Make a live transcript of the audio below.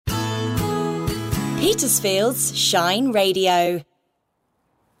Petersfield's Shine Radio.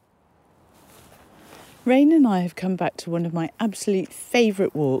 Rain and I have come back to one of my absolute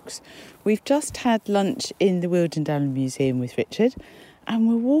favourite walks. We've just had lunch in the Wildendale Museum with Richard, and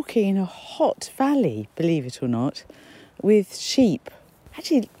we're walking in a hot valley, believe it or not, with sheep.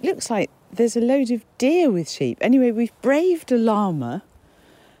 Actually, it looks like there's a load of deer with sheep. Anyway, we've braved a llama,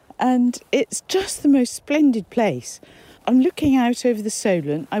 and it's just the most splendid place. I'm looking out over the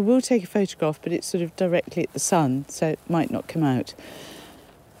Solent. I will take a photograph, but it's sort of directly at the sun, so it might not come out.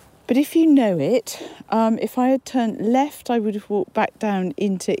 But if you know it, if I had turned left, I would have walked back down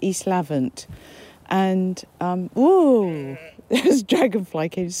into East Lavant. And, whoa, there's a dragonfly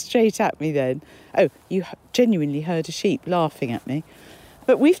came straight at me then. Oh, you genuinely heard a sheep laughing at me.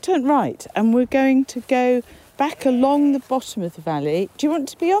 But we've turned right, and we're going to go back along the bottom of the valley. Do you want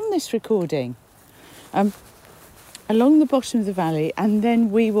to be on this recording? Along the bottom of the valley, and then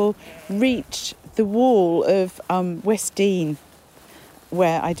we will reach the wall of West Dean,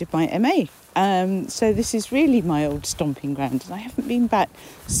 where I did my MA. So this is really my old stomping ground, and I haven't been back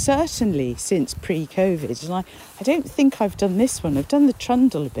certainly since pre-COVID, and I don't think I've done this one. I've done the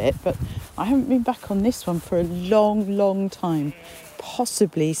Trundle a bit, but I haven't been back on this one for a long, long time,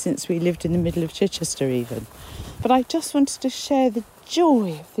 possibly since we lived in the middle of Chichester even. But I just wanted to share the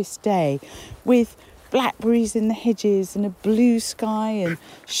joy of this day with blackberries in the hedges and a blue sky and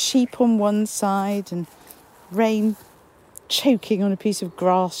sheep on one side and Rain choking on a piece of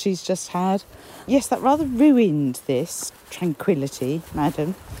grass she's just had. Yes, that rather ruined this tranquility,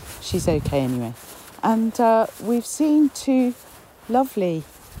 madam. She's okay anyway. And we've seen two lovely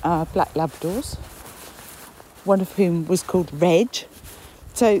black Labradors, one of whom was called Reg.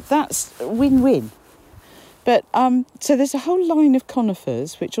 So that's win-win. But so there's a whole line of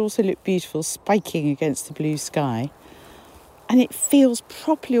conifers which also look beautiful spiking against the blue sky. And it feels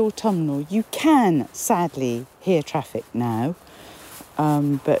properly autumnal. You can, sadly, hear traffic now.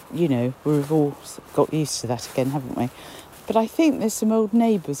 But, you know, we've all got used to that again, haven't we? But I think there's some old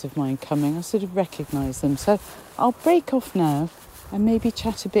neighbours of mine coming. I sort of recognise them. So I'll break off now and maybe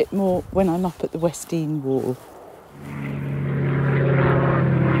chat a bit more when I'm up at the West Dean wall.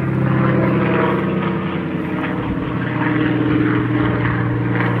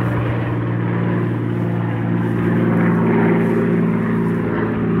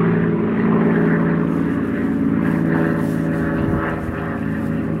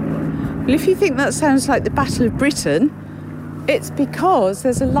 Well, if you think that sounds like the Battle of Britain, it's because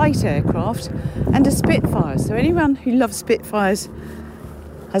there's a light aircraft and a Spitfire. So anyone who loves Spitfires,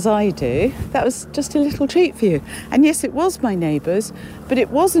 as I do, that was just a little treat for you. And yes, it was my neighbours, but it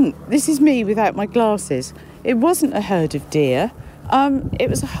wasn't, this is me without my glasses, it wasn't a herd of deer. It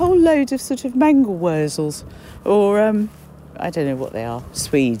was a whole load of sort of mangel wurzels, or I don't know what they are,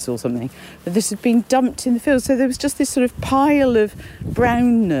 Swedes or something. But this had been dumped in the field, so there was just this sort of pile of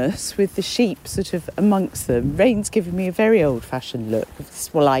brownness with the sheep sort of amongst them. Rain's given me a very old-fashioned look.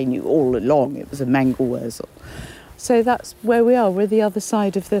 Well, I knew all along it was a mangel wurzel. So that's where we are. We're the other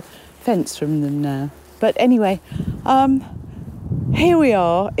side of the fence from them now. But anyway, here we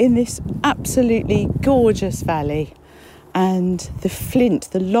are in this absolutely gorgeous valley. And the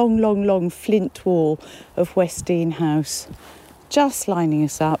flint, the long, long, long flint wall of West Dean House, just lining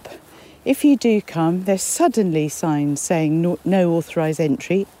us up. If you do come, there's suddenly signs saying no authorised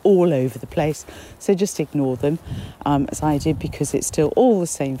entry all over the place. So just ignore them, as I did, because it's still all the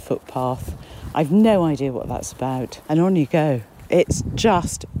same footpath. I've no idea what that's about. And on you go. It's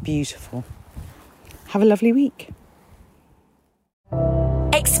just beautiful. Have a lovely week.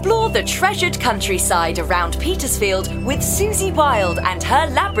 Explore the treasured countryside around Petersfield with Susie Wild and her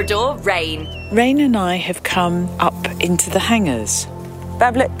Labrador, Rain. Rain and I have come up into the hangars.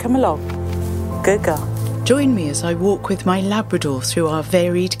 Bablet, come along. Good girl. Join me as I walk with my Labrador through our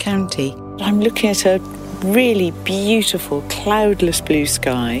varied county. I'm looking at a really beautiful, cloudless blue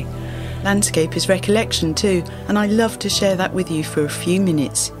sky. Landscape is recollection too, and I love to share that with you for a few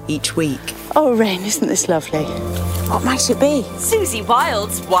minutes each week. Oh, Rain, isn't this lovely? What might it be? Susie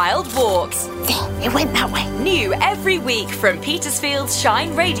Wild's Wild Walks. There, it went that way. New every week from Petersfield's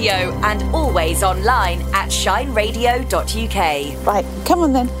Shine Radio and always online at shineradio.uk. Right, come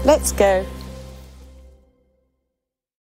on then, let's go.